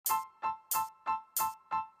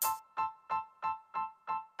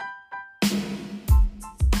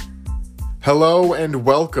Hello and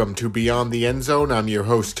welcome to Beyond the End Zone. I'm your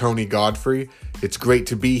host, Tony Godfrey. It's great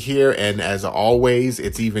to be here, and as always,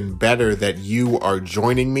 it's even better that you are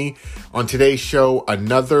joining me. On today's show,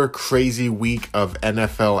 another crazy week of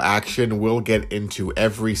NFL action. We'll get into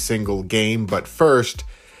every single game, but first,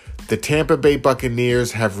 the Tampa Bay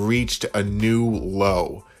Buccaneers have reached a new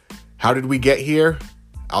low. How did we get here?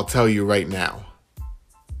 I'll tell you right now.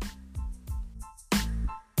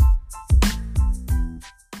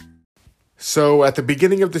 So at the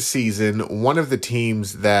beginning of the season, one of the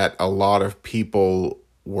teams that a lot of people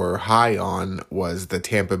were high on was the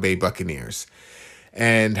Tampa Bay Buccaneers.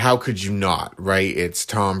 And how could you not, right? It's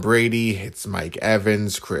Tom Brady, it's Mike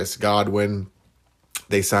Evans, Chris Godwin.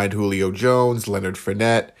 They signed Julio Jones, Leonard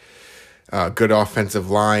Fournette, good offensive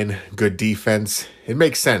line, good defense. It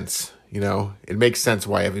makes sense, It makes sense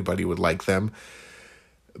why everybody would like them.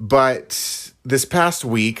 But this past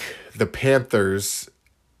week, the Panthers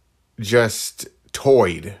just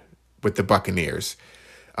toyed with the Buccaneers,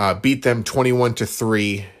 beat them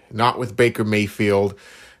 21-3, not with Baker Mayfield,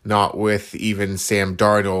 not with even Sam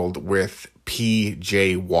Darnold, with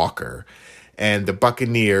P.J. Walker. And the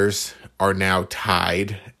Buccaneers are now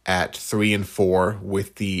tied at 3-4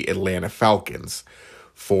 with the Atlanta Falcons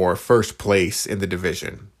for first place in the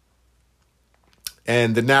division.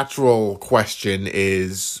 And the natural question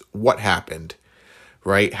is, what happened,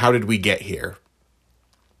 right? How did we get here?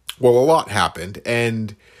 Well, a lot happened,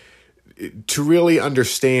 and to really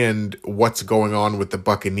understand what's going on with the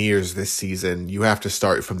Buccaneers this season, you have to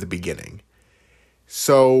start from the beginning.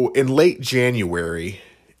 So, in late January,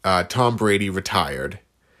 Tom Brady retired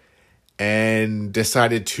and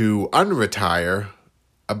decided to unretire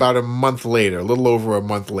about a month later, a little over a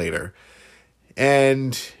month later.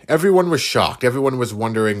 And everyone was shocked. Everyone was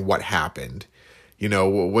wondering what happened.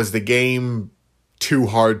 Was the game too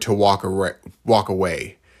hard to walk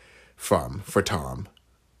away for Tom?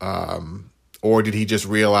 Or did he just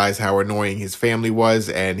realize how annoying his family was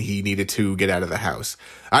and he needed to get out of the house?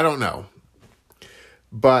 I don't know.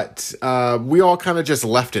 But we all kind of just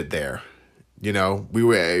left it there. We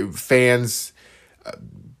were fans,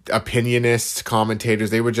 opinionists, commentators.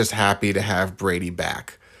 They were just happy to have Brady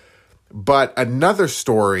back. But another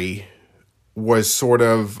story was sort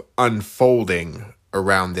of unfolding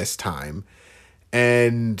around this time.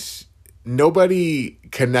 And nobody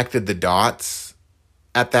connected the dots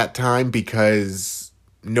at that time because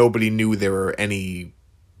nobody knew there were any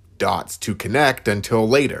dots to connect until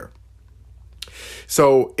later.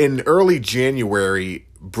 So in early January,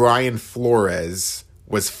 Brian Flores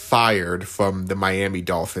was fired from the Miami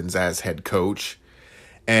Dolphins as head coach.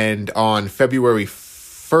 And on February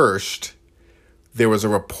 1st, there was a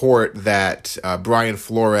report that Brian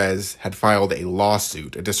Flores had filed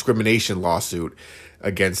a discrimination lawsuit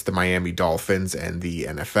against the Miami Dolphins and the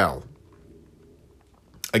NFL.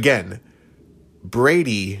 Again,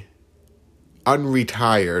 Brady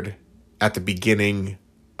unretired at the beginning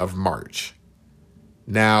of March.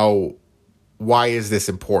 Now, why is this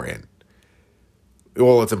important?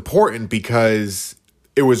 Well, it's important because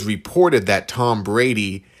it was reported that Tom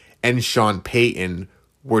Brady and Sean Payton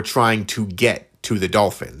were trying to get to the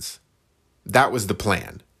Dolphins. That was the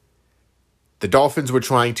plan. The Dolphins were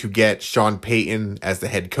trying to get Sean Payton as the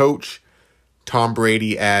head coach, Tom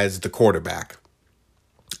Brady as the quarterback.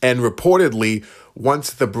 And reportedly,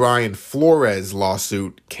 once the Brian Flores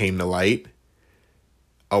lawsuit came to light,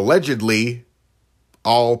 allegedly,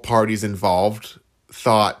 all parties involved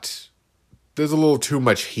thought there's a little too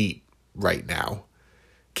much heat right now.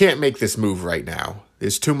 Can't make this move right now.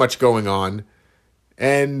 There's too much going on.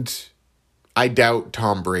 And I doubt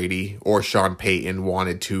Tom Brady or Sean Payton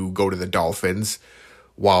wanted to go to the Dolphins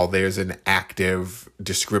while there's an active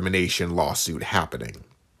discrimination lawsuit happening.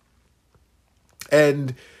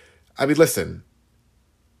 And, listen,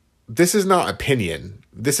 this is not opinion.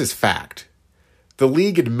 This is fact. The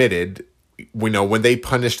league admitted, when they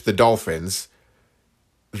punished the Dolphins,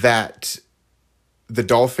 that the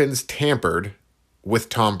Dolphins tampered with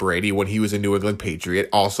Tom Brady when he was a New England Patriot,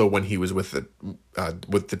 also when he was with the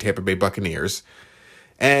Tampa Bay Buccaneers,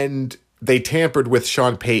 and they tampered with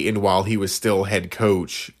Sean Payton while he was still head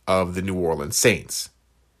coach of the New Orleans Saints.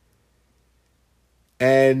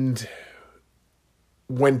 And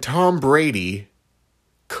when Tom Brady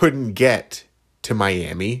couldn't get to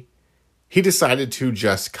Miami, he decided to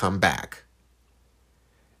just come back.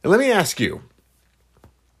 And let me ask you,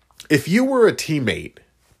 if you were a teammate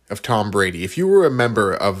of Tom Brady, if you were a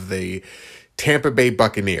member of the Tampa Bay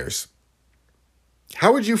Buccaneers,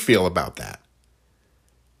 how would you feel about that?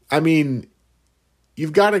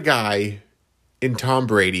 You've got a guy in Tom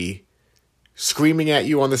Brady screaming at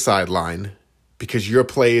you on the sideline, because your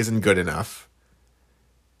play isn't good enough.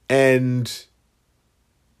 And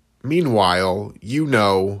meanwhile, you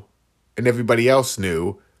know, and everybody else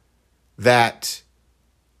knew that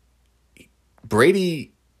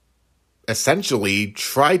Brady essentially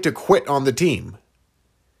tried to quit on the team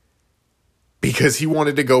because he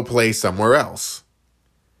wanted to go play somewhere else.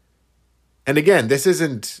 And again, this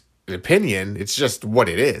isn't an opinion, it's just what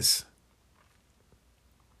it is.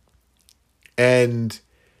 And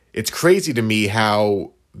it's crazy to me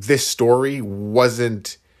how this story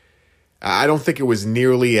wasn't, I don't think it was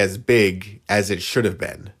nearly as big as it should have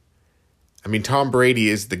been. I mean, Tom Brady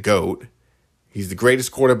is the GOAT. He's the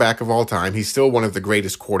greatest quarterback of all time. He's still one of the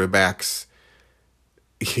greatest quarterbacks,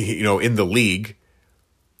 in the league.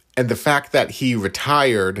 And the fact that he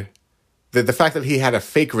retired, the fact that he had a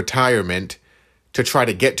fake retirement to try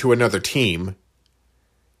to get to another team,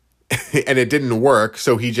 and it didn't work,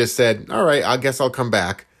 so he just said, all right, I guess I'll come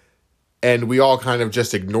back. And we all kind of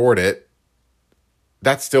just ignored it.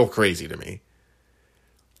 That's still crazy to me.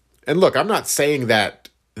 And look, I'm not saying that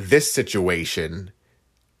this situation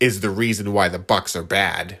is the reason why the Bucs are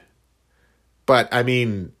bad. But, I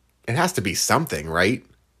mean, it has to be something, right?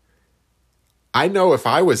 I know if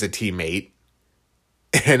I was a teammate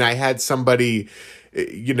and I had somebody,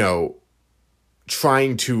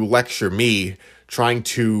 trying to lecture me, trying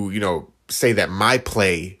to, say that my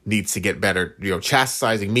play needs to get better,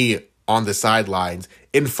 chastising me on the sidelines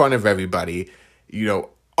in front of everybody,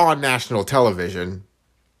 on national television.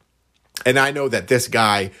 And I know that this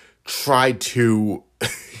guy tried to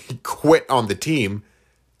quit on the team.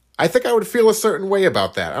 I think I would feel a certain way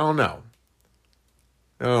about that. I don't know.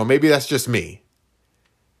 Maybe that's just me.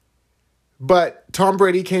 But Tom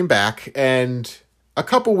Brady came back, and a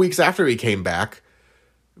couple weeks after he came back,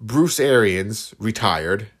 Bruce Arians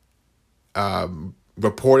retired.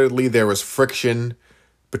 Reportedly, there was friction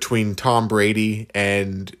between Tom Brady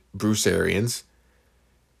and Bruce Arians.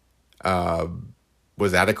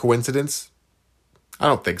 Was that a coincidence? I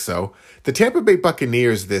don't think so. The Tampa Bay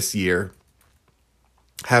Buccaneers this year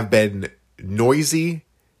have been noisy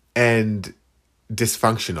and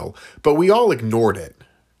dysfunctional, but we all ignored it,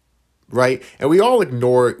 right? And we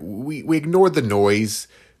ignored the noise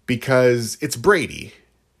because it's Brady,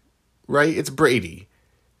 right? It's Brady.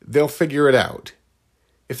 They'll figure it out.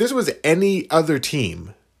 If this was any other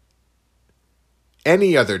team,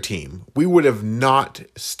 we would have not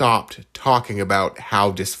stopped talking about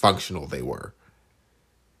how dysfunctional they were.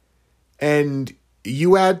 And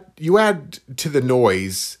you add to the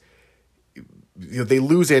noise, they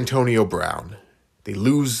lose Antonio Brown. They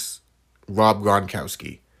lose Rob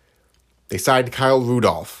Gronkowski. They signed Kyle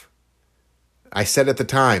Rudolph. I said at the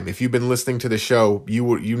time, if you've been listening to the show,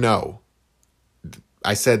 you know.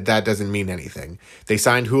 I said that doesn't mean anything. They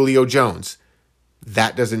signed Julio Jones.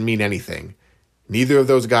 That doesn't mean anything. Neither of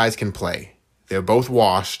those guys can play. They're both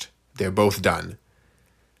washed. They're both done.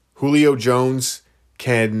 Julio Jones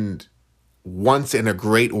can, once in a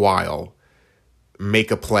great while,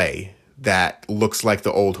 make a play that looks like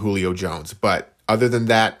the old Julio Jones. But other than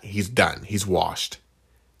that, he's done. He's washed.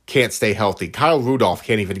 Can't stay healthy. Kyle Rudolph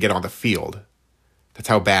can't even get on the field. That's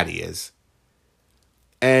how bad he is.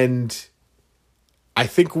 And I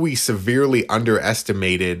think we severely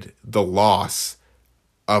underestimated the loss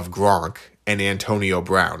of Gronk and Antonio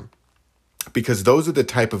Brown, because those are the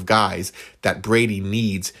type of guys that Brady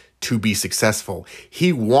needs to be successful.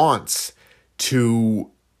 He wants to,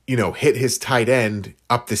 hit his tight end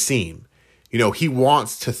up the seam. He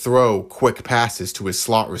wants to throw quick passes to his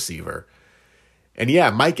slot receiver. And yeah,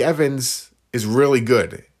 Mike Evans is really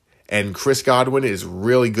good, and Chris Godwin is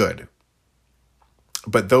really good.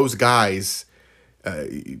 But those guys,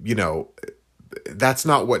 that's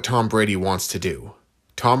not what Tom Brady wants to do.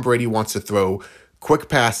 Tom Brady wants to throw quick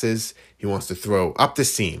passes. He wants to throw up the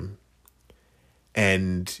seam.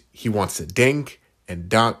 And he wants to dink and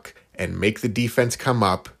dunk and make the defense come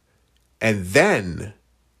up. And then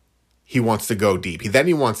he wants to go deep. Then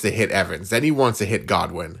he wants to hit Evans. Then he wants to hit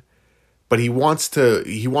Godwin. But he wants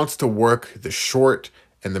to work the short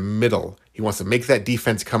and the middle. He wants to make that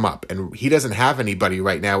defense come up. And he doesn't have anybody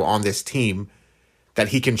right now on this team that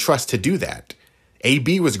he can trust to do that.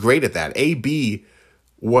 AB was great at that. AB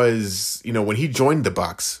was, when he joined the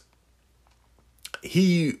Bucs,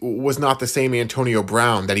 he was not the same Antonio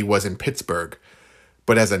Brown that he was in Pittsburgh.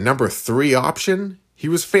 But as a number 3 option, he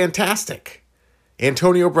was fantastic.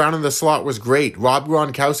 Antonio Brown in the slot was great. Rob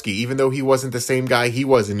Gronkowski, even though he wasn't the same guy he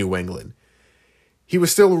was in New England, he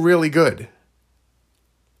was still really good.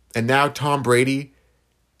 And now Tom Brady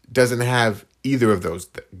doesn't have either of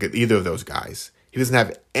those guys. He doesn't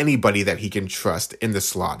have anybody that he can trust in the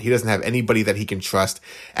slot. He doesn't have anybody that he can trust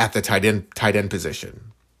at the tight end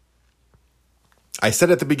position. I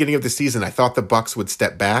said at the beginning of the season, I thought the Bucs would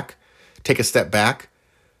take a step back,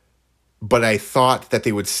 but I thought that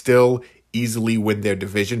they would still easily win their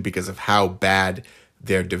division because of how bad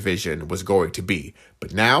their division was going to be.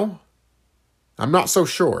 But now, I'm not so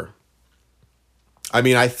sure. I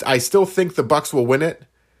mean, I still think the Bucs will win it,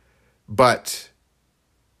 but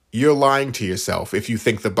you're lying to yourself if you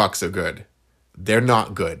think the Bucs are good. They're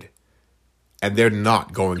not good, and they're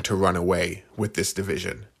not going to run away with this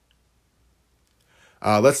division.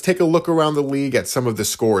 Let's take a look around the league at some of the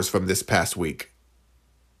scores from this past week.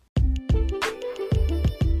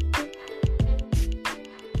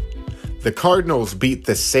 The Cardinals beat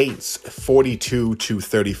the Saints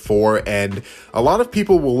 42-34, and a lot of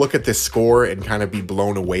people will look at this score and kind of be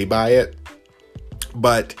blown away by it.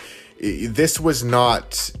 But this was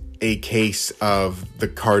not a case of the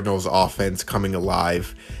Cardinals offense coming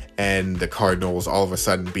alive and the Cardinals all of a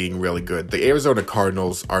sudden being really good. The Arizona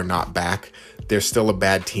Cardinals are not back. They're still a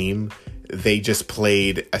bad team. They just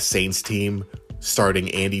played a Saints team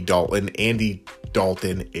starting Andy Dalton. Andy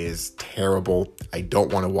Dalton is terrible. I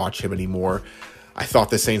don't want to watch him anymore. I thought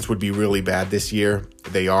the Saints would be really bad this year.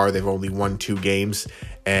 They are. They've only won 2 games,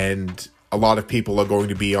 and a lot of people are going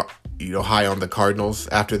to be, high on the Cardinals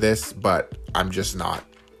after this, but I'm just not.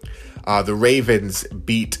 The Ravens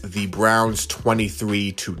beat the Browns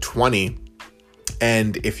 23-20,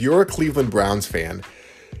 and if you're a Cleveland Browns fan,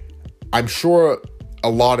 I'm sure a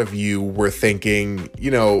lot of you were thinking,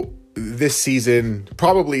 this season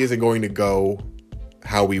probably isn't going to go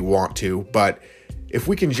how we want to, but if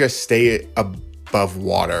we can just stay above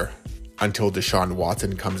water until Deshaun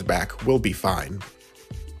Watson comes back, we'll be fine.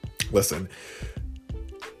 Listen,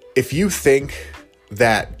 if you think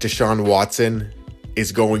that Deshaun Watson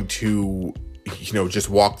is going to, just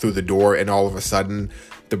walk through the door and all of a sudden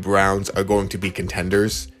the Browns are going to be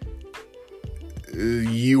contenders,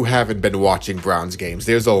 you haven't been watching Browns games.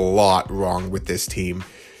 There's a lot wrong with this team.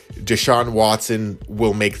 Deshaun Watson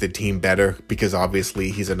will make the team better because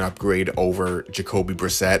obviously he's an upgrade over Jacoby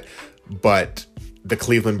Brissett, but the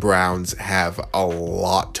Cleveland Browns have a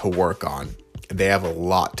lot to work on. They have a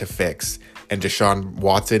lot to fix, and Deshaun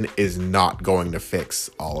Watson is not going to fix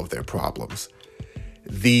all of their problems.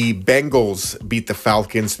 The Bengals beat the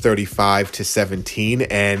Falcons 35-17,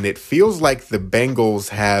 and it feels like the Bengals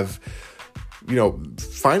have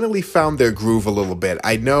finally found their groove a little bit.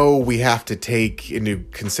 I know we have to take into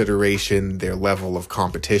consideration their level of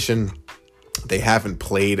competition. They haven't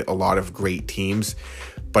played a lot of great teams,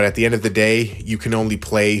 but at the end of the day, you can only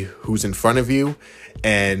play who's in front of you,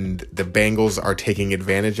 and the Bengals are taking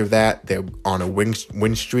advantage of that. They're on a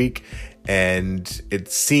win streak, and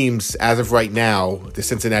it seems, as of right now, the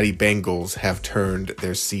Cincinnati Bengals have turned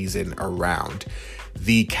their season around.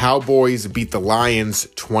 The Cowboys beat the Lions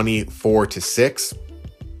 24-6.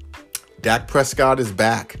 Dak Prescott is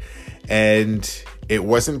back, and it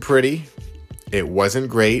wasn't pretty. It wasn't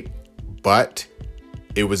great, but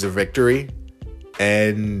it was a victory,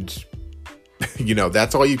 and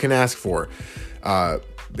that's all you can ask for.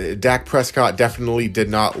 Dak Prescott definitely did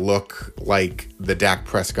not look like the Dak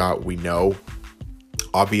Prescott we know.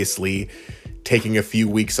 Obviously, taking a few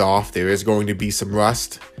weeks off, there is going to be some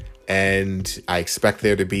rust, and I expect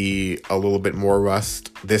there to be a little bit more rust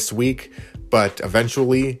this week, but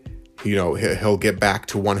eventually, he'll get back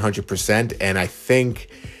to 100%, and I think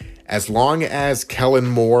as long as Kellen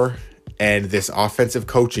Moore and this offensive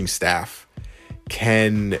coaching staff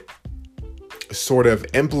can sort of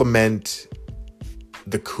implement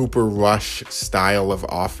the Cooper Rush style of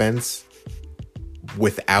offense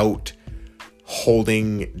without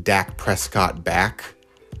holding Dak Prescott back,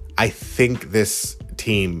 I think this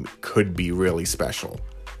team could be really special.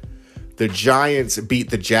 The Giants beat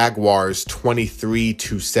the Jaguars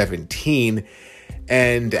 23-17,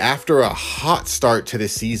 and after a hot start to the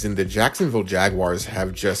season, the Jacksonville Jaguars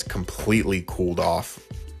have just completely cooled off.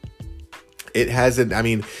 It hasn't,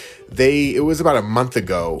 it was about a month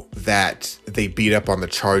ago that they beat up on the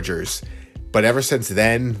Chargers, but ever since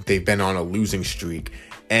then, they've been on a losing streak.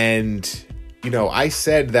 And, I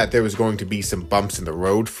said that there was going to be some bumps in the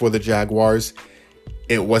road for the Jaguars.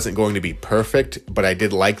 It wasn't going to be perfect, but I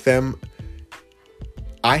did like them.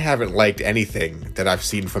 I haven't liked anything that I've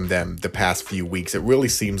seen from them the past few weeks. It really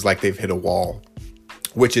seems like they've hit a wall,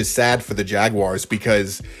 which is sad for the Jaguars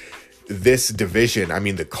because this division,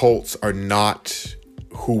 the Colts are not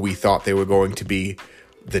who we thought they were going to be.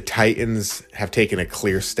 The Titans have taken a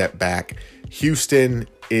clear step back. Houston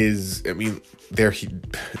is, they're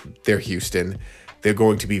Houston. They're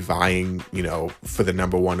going to be vying, for the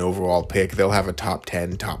number 1 overall pick. They'll have a top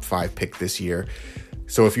 10, top 5 pick this year.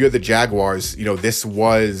 So if you're the Jaguars, this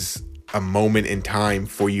was a moment in time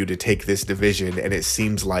for you to take this division, and it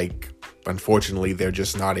seems like, unfortunately, they're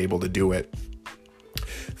just not able to do it.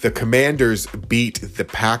 The Commanders beat the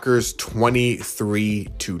Packers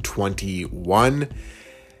 23-21,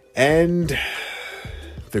 and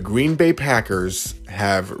the Green Bay Packers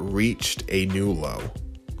have reached a new low.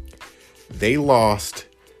 They lost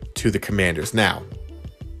to the Commanders. Now,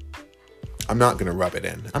 I'm not going to rub it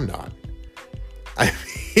in. I'm not. I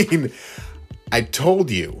mean, I told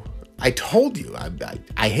you. I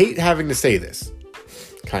hate having to say this,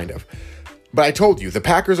 kind of. But I told you, the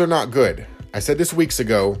Packers are not good. I said this weeks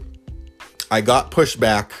ago. I got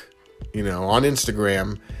pushback, on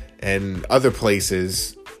Instagram and other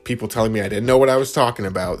places. People telling me I didn't know what I was talking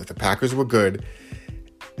about, that the Packers were good.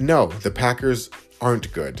 No, the Packers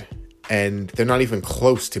aren't good. And they're not even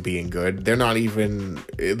close to being good. It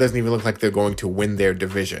doesn't even look like they're going to win their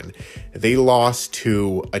division. They lost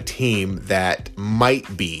to a team that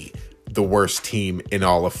might be the worst team in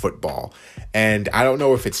all of football. And I don't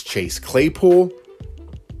know if it's Chase Claypool.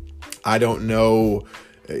 I don't know,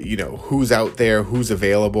 who's out there, who's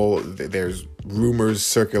available. There's rumors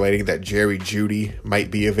circulating that Jerry Jeudy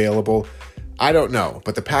might be available. I don't know.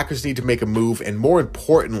 But the Packers need to make a move. And more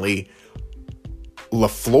importantly,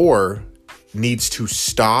 LaFleur needs to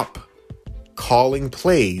stop calling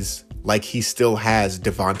plays like he still has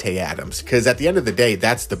Davante Adams. Because at the end of the day,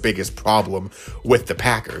 that's the biggest problem with the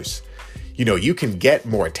Packers. You can get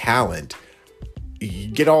more talent. You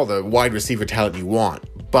get all the wide receiver talent you want.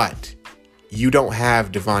 But you don't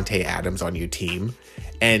have Davante Adams on your team.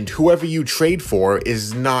 And whoever you trade for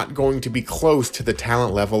is not going to be close to the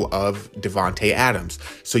talent level of Davante Adams.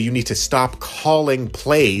 So you need to stop calling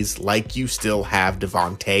plays like you still have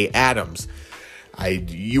Davante Adams.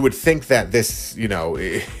 You would think that this,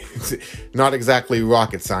 it's not exactly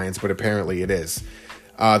rocket science, but apparently it is.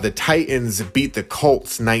 The Titans beat the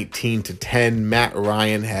Colts 19-10. Matt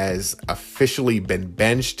Ryan has officially been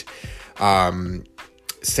benched.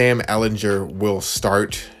 Sam Ehlinger will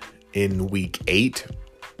start in week 8.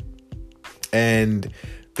 And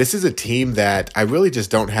this is a team that I really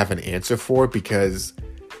just don't have an answer for, because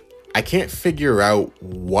I can't figure out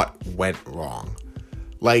what went wrong.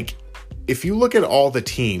 Like, if you look at all the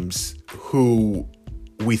teams who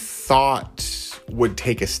we thought would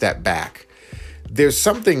take a step back, there's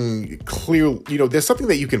something clear, there's something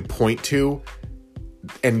that you can point to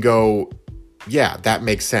and go, yeah, that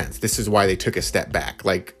makes sense. This is why they took a step back.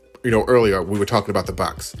 Like, earlier we were talking about the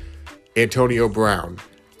Bucs. Antonio Brown,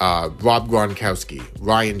 Rob Gronkowski,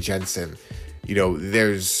 Ryan Jensen.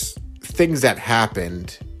 There's things that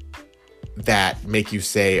happened that make you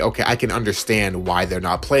say, okay, I can understand why they're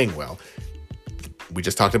not playing well. We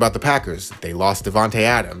just talked about the Packers. They lost Davante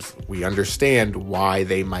Adams. We understand why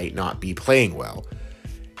they might not be playing well.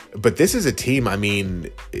 But this is a team,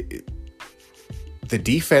 the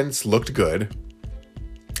defense looked good.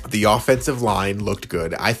 The offensive line looked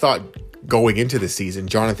good. I thought going into the season,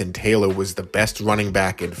 Jonathan Taylor was the best running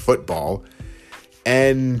back in football.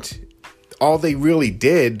 And all they really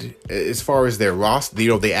did, as far as their roster,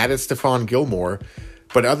 they added Stephon Gilmore.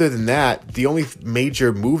 But other than that, the only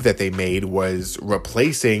major move that they made was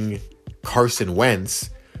replacing Carson Wentz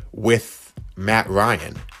with Matt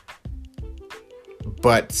Ryan.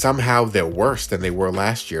 But somehow they're worse than they were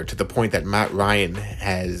last year, to the point that Matt Ryan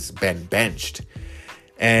has been benched.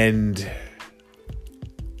 And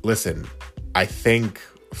listen, I think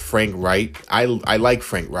Frank Reich, I like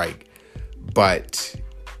Frank Reich, but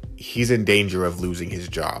he's in danger of losing his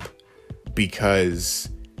job, because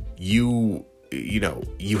you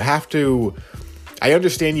have to. I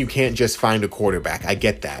understand you can't just find a quarterback. I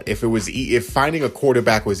get that. If finding a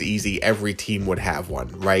quarterback was easy, every team would have one,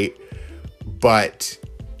 right? But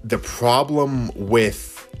the problem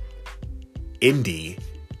with Indy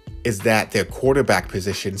is that their quarterback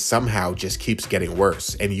position somehow just keeps getting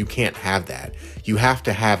worse, and you can't have that. You have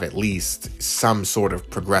to have at least some sort of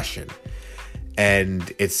progression.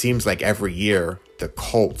 And it seems like every year the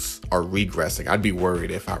Colts are regressing. I'd be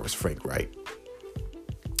worried if I was Frank Reich.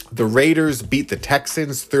 The Raiders beat the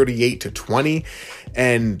Texans 38-20.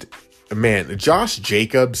 And man, Josh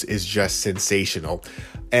Jacobs is just sensational.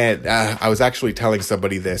 And I was actually telling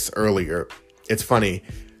somebody this earlier. It's funny.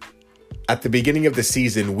 At the beginning of the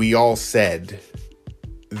season, we all said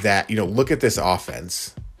that, look at this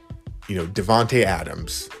offense. Davante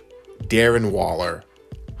Adams, Darren Waller,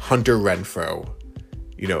 Hunter Renfrow.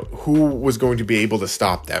 Who was going to be able to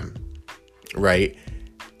stop them, right?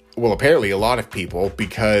 Well, apparently a lot of people,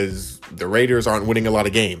 because the Raiders aren't winning a lot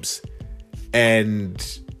of games.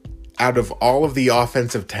 And out of all of the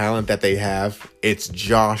offensive talent that they have, it's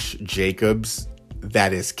Josh Jacobs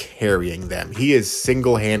that is carrying them. He is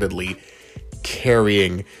single-handedly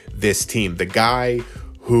carrying this team. The guy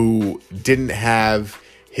who didn't have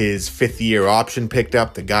his fifth-year option picked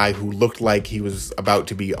up, the guy who looked like he was about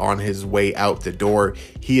to be on his way out the door,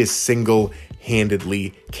 he is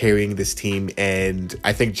single-handedly carrying this team, and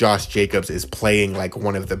I think Josh Jacobs is playing like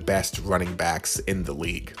one of the best running backs in the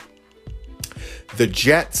league. The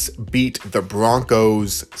Jets beat the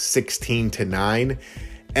Broncos 16-9,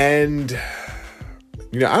 and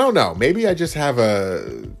I don't know, maybe I just have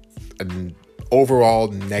an overall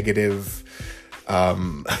negative I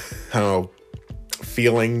don't know,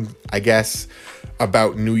 feeling, I guess,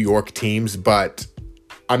 about New York teams, but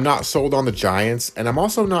I'm not sold on the Giants, and I'm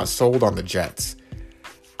also not sold on the Jets.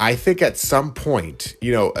 I think at some point,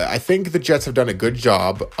 I think the Jets have done a good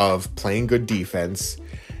job of playing good defense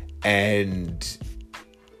and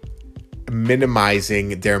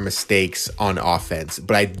minimizing their mistakes on offense.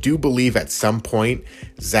 But I do believe at some point,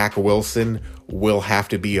 Zach Wilson will have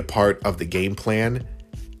to be a part of the game plan.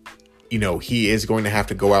 He is going to have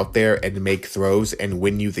to go out there and make throws and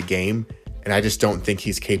win you the game. And I just don't think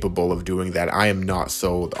he's capable of doing that. I am not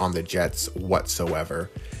sold on the Jets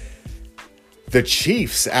whatsoever. The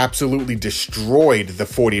Chiefs absolutely destroyed the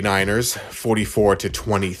 49ers,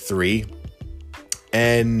 44-23.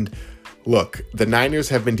 And look, the Niners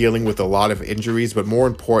have been dealing with a lot of injuries, but more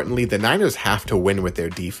importantly, the Niners have to win with their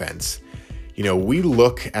defense. We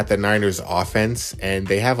look at the Niners offense and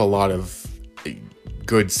they have a lot of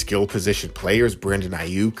good skill position players, Brandon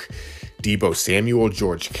Ayuk, Deebo Samuel,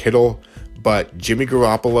 George Kittle, but Jimmy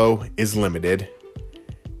Garoppolo is limited,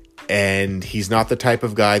 and he's not the type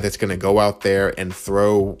of guy that's going to go out there and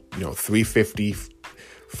throw, 350,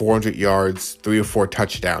 400 yards, 3 or 4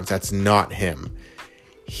 touchdowns. That's not him.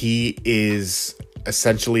 He is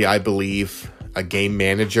essentially, I believe, a game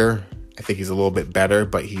manager. I think he's a little bit better,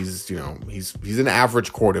 but he's an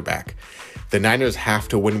average quarterback. The Niners have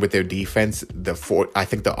to win with their defense. I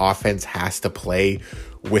think the offense has to play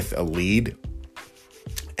with a lead.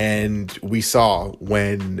 And we saw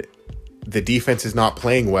when the defense is not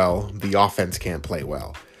playing well, the offense can't play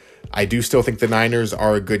well. I do still think the Niners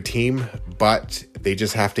are a good team, but they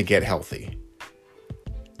just have to get healthy.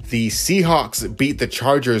 The Seahawks beat the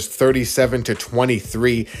Chargers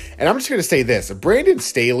 37-23. And I'm just going to say this. Brandon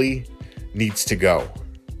Staley needs to go.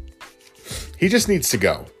 He just needs to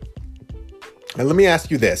go. And let me ask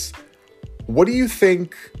you this. What do you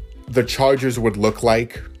think the Chargers would look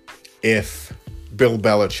like if Bill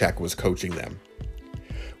Belichick was coaching them?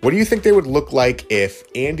 What do you think they would look like if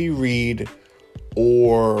Andy Reid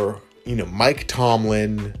or, Mike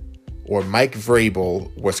Tomlin or Mike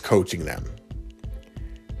Vrabel was coaching them?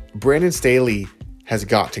 Brandon Staley has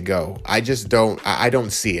got to go. I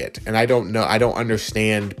don't see it. And I don't know. I don't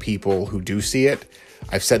understand people who do see it.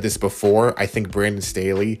 I've said this before. I think Brandon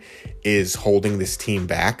Staley is holding this team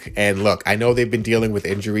back. And look, I know they've been dealing with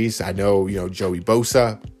injuries. I know, Joey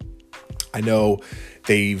Bosa. I know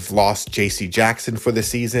they've lost J.C. Jackson for the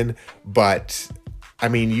season. But,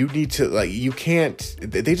 you need to, you can't.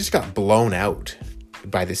 They just got blown out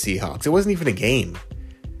by the Seahawks. It wasn't even a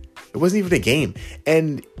game.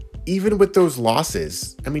 And even with those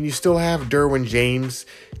losses, you still have Derwin James,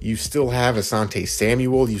 you still have Asante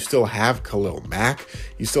Samuel, you still have Khalil Mack,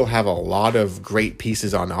 you still have a lot of great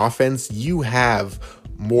pieces on offense. You have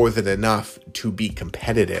more than enough to be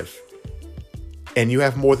competitive, and you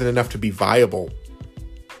have more than enough to be viable.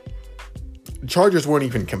 Chargers weren't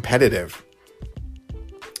even competitive.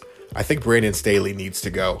 I think Brandon Staley needs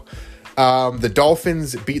to go. The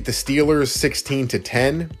Dolphins beat the Steelers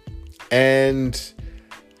 16-10, and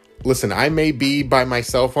listen, I may be by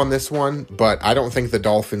myself on this one, but I don't think the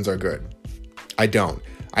Dolphins are good. I don't.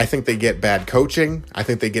 I think they get bad coaching. I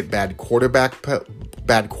think they get bad quarterback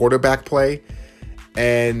play.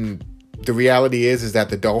 And the reality is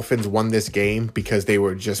that the Dolphins won this game because they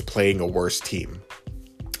were just playing a worse team.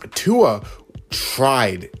 Tua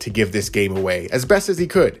tried to give this game away as best as he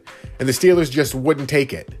could, and the Steelers just wouldn't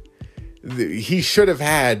take it.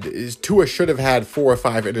 Tua should have had 4 or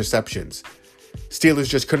 5 interceptions. Steelers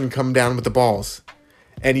just couldn't come down with the balls.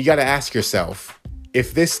 And you got to ask yourself,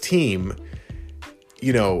 if this team,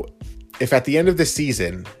 if at the end of the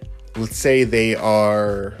season, let's say they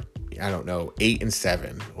are,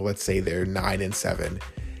 8-7, or let's say they're 9-7,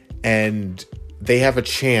 and they have a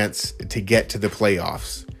chance to get to the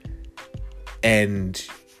playoffs, and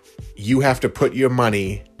you have to put your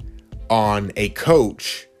money on a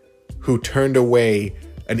coach who turned away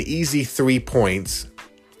an easy 3 points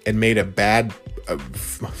and made a bad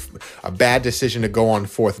a bad decision to go on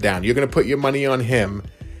fourth down. You're going to put your money on him,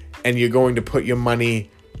 and you're going to put your money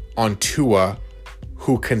on Tua,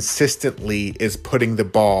 who consistently is putting the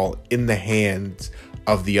ball in the hands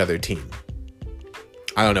of the other team.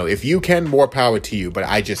 I don't know. If you can, more power to you, but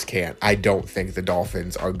I just can't. I don't think the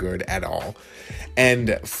Dolphins are good at all.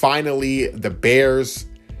 And finally, the Bears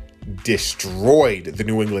destroyed the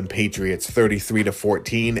New England Patriots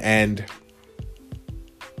 33-14. And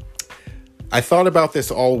I thought about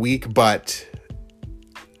this all week, but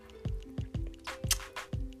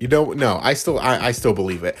no, I still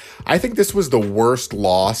believe it. I think this was the worst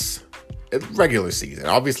loss regular season.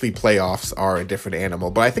 Obviously, playoffs are a different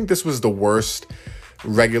animal, but I think this was the worst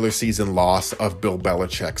regular season loss of Bill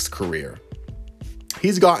Belichick's career.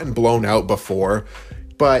 He's gotten blown out before,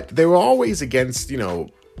 but they were always against,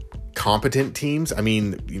 competent teams. I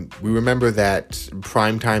mean, we remember that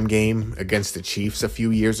primetime game against the Chiefs a few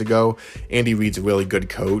years ago. Andy Reid's a really good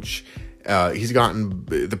coach.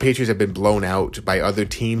 The Patriots have been blown out by other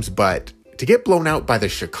teams, but to get blown out by the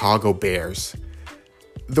Chicago Bears,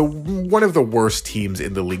 one of the worst teams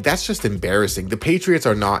in the league, that's just embarrassing. The Patriots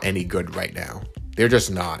are not any good right now. They're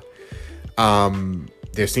just not.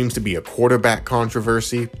 There seems to be a quarterback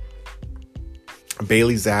controversy.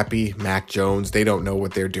 Bailey Zappi, Mac Jones, they don't know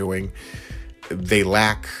what they're doing. They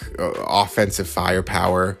lack offensive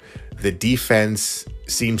firepower. The defense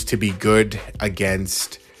seems to be good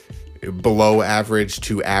against below average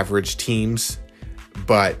to average teams.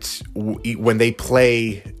 But when they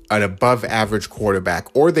play an above average quarterback,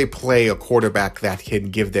 or they play a quarterback that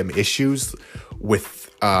can give them issues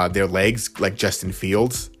with their legs, like Justin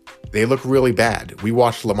Fields, they look really bad. We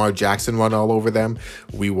watched Lamar Jackson run all over them.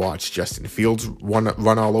 We watched Justin Fields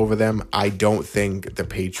run all over them. I don't think the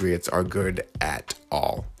Patriots are good at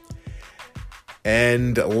all.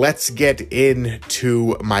 And let's get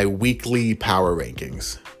into my weekly power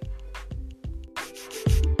rankings.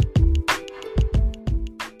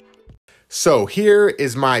 So here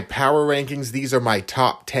is my power rankings. These are my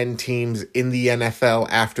top 10 teams in the NFL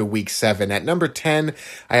after week 7. At number 10,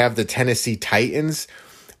 I have the Tennessee Titans.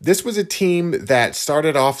 This was a team that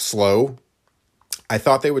started off slow. I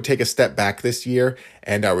thought they would take a step back this year,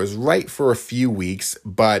 and I was right for a few weeks,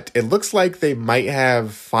 but it looks like they might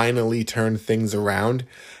have finally turned things around.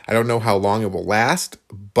 I don't know how long it will last,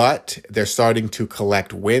 but they're starting to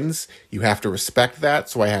collect wins. You have to respect that.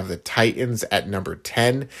 So I have the Titans at number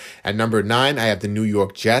 10. At number 9, I have the New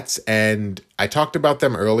York Jets, and I talked about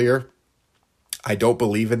them earlier. I don't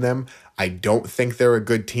believe in them. I don't think they're a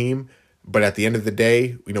good team, but at the end of the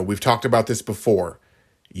day, we've talked about this before.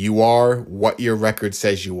 You are what your record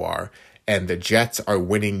says you are, and the Jets are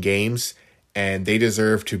winning games, and they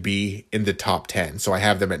deserve to be in the top 10. So I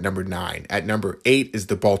have them at number 9. At number 8 is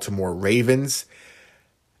the Baltimore Ravens.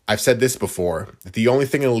 I've said this before. The only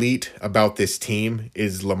thing elite about this team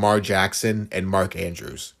is Lamar Jackson and Mark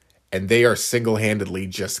Andrews, and they are single-handedly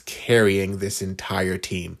just carrying this entire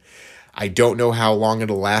team. I don't know how long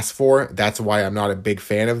it'll last for. That's why I'm not a big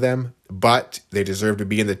fan of them, but they deserve to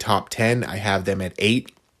be in the top 10. I have them at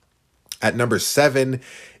 8. At number 7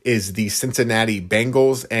 is the Cincinnati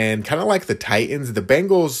Bengals, and kind of like the Titans, the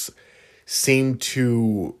Bengals seem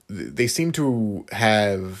to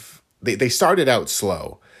have, they started out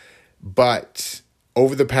slow, but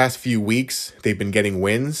over the past few weeks, they've been getting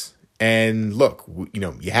wins. And look,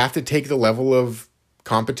 you have to take the level of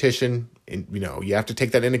competition, and you have to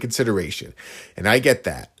take that into consideration. And I get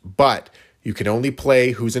that, but you can only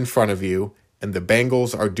play who's in front of you. And the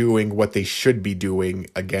Bengals are doing what they should be doing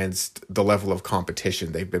against the level of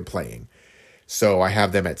competition they've been playing. So I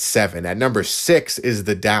have them at 7. At number 6 is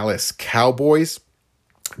the Dallas Cowboys.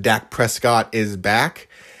 Dak Prescott is back.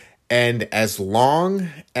 And as long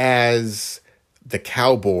as the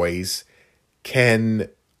Cowboys can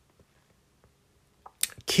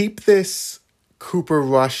keep this Cooper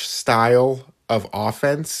Rush style of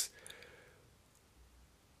offense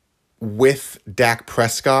with Dak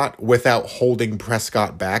Prescott without holding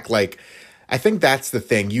Prescott back, I think that's the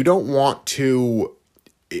thing. You don't want to,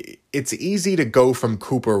 it's easy to go from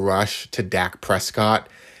Cooper Rush to Dak Prescott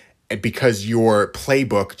because your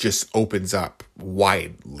playbook just opens up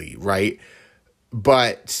widely, right?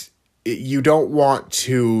 But you don't want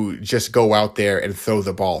to just go out there and throw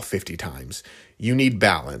the ball 50 times. You need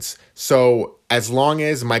balance. So as long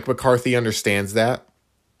as Mike McCarthy understands that,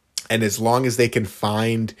 and as long as they can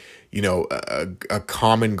find, a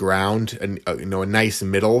common ground and, a nice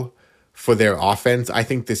middle for their offense, I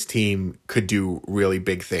think this team could do really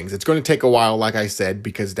big things. It's going to take a while, like I said,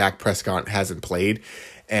 because Dak Prescott hasn't played,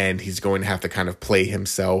 and he's going to have to kind of play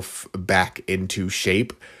himself back into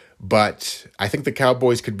shape. but I think the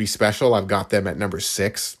Cowboys could be special. I've got them at number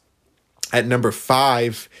 6. At number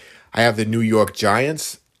 5, I have the New York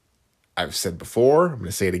Giants. I've said before, I'm going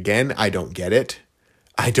to say it again, I don't get it.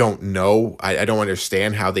 I don't know. I don't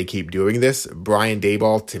understand how they keep doing this. Brian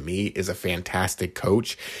Daboll, to me, is a fantastic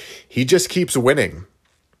coach. He just keeps winning.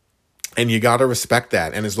 And you got to respect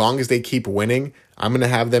that. And as long as they keep winning, I'm going to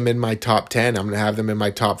have them in my top 10. I'm going to have them in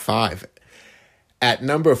my top 5. At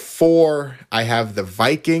number 4, I have the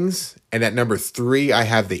Vikings. And at number 3, I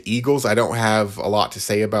have the Eagles. I don't have a lot to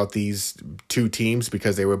say about these two teams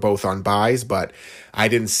because they were both on byes, but I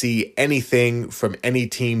didn't see anything from any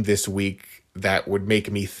team this week that would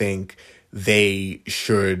make me think they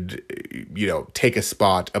should, take a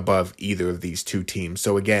spot above either of these two teams.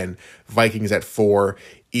 So again, Vikings at 4,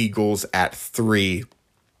 Eagles at 3.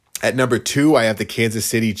 At number 2, I have the Kansas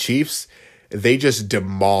City Chiefs. They just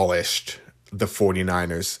demolished the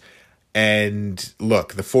 49ers. And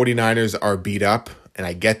look, the 49ers are beat up, and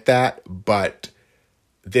I get that, but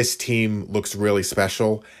this team looks really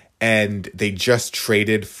special. And they just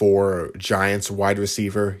traded for Giants wide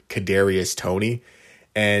receiver Kadarius Toney.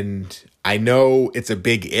 And I know it's a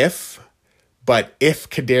big if, but if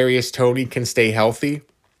Kadarius Toney can stay healthy,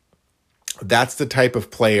 that's the type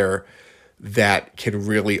of player that can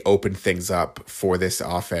really open things up for this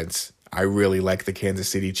offense. I really like the Kansas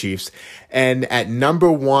City Chiefs. And at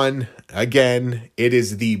number 1, again, it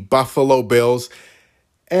is the Buffalo Bills.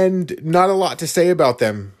 And not a lot to say about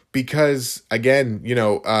them because, again,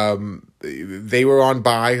 they were on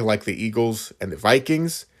bye like the Eagles and the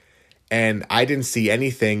Vikings. And I didn't see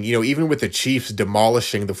anything, even with the Chiefs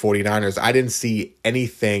demolishing the 49ers, I didn't see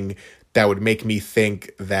anything that would make me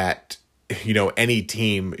think that, any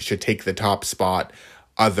team should take the top spot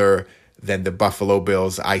other than the Buffalo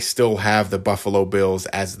Bills. I still have the Buffalo Bills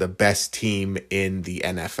as the best team in the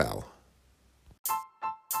NFL.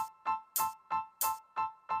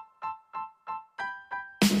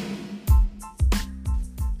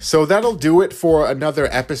 So that'll do it for another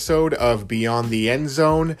episode of Beyond the End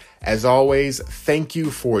Zone. As always, thank you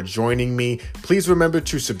for joining me. Please remember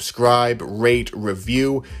to subscribe, rate,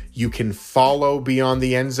 review. You can follow Beyond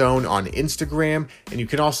the End Zone on Instagram, and you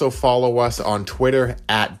can also follow us on Twitter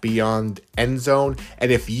at Beyond End Zone.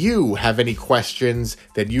 And if you have any questions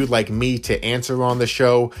that you'd like me to answer on the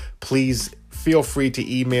show, please feel free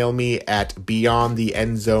to email me at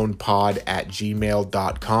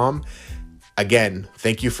beyondtheendzonepod@gmail.com. Again,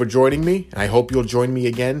 thank you for joining me, and I hope you'll join me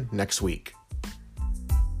again next week.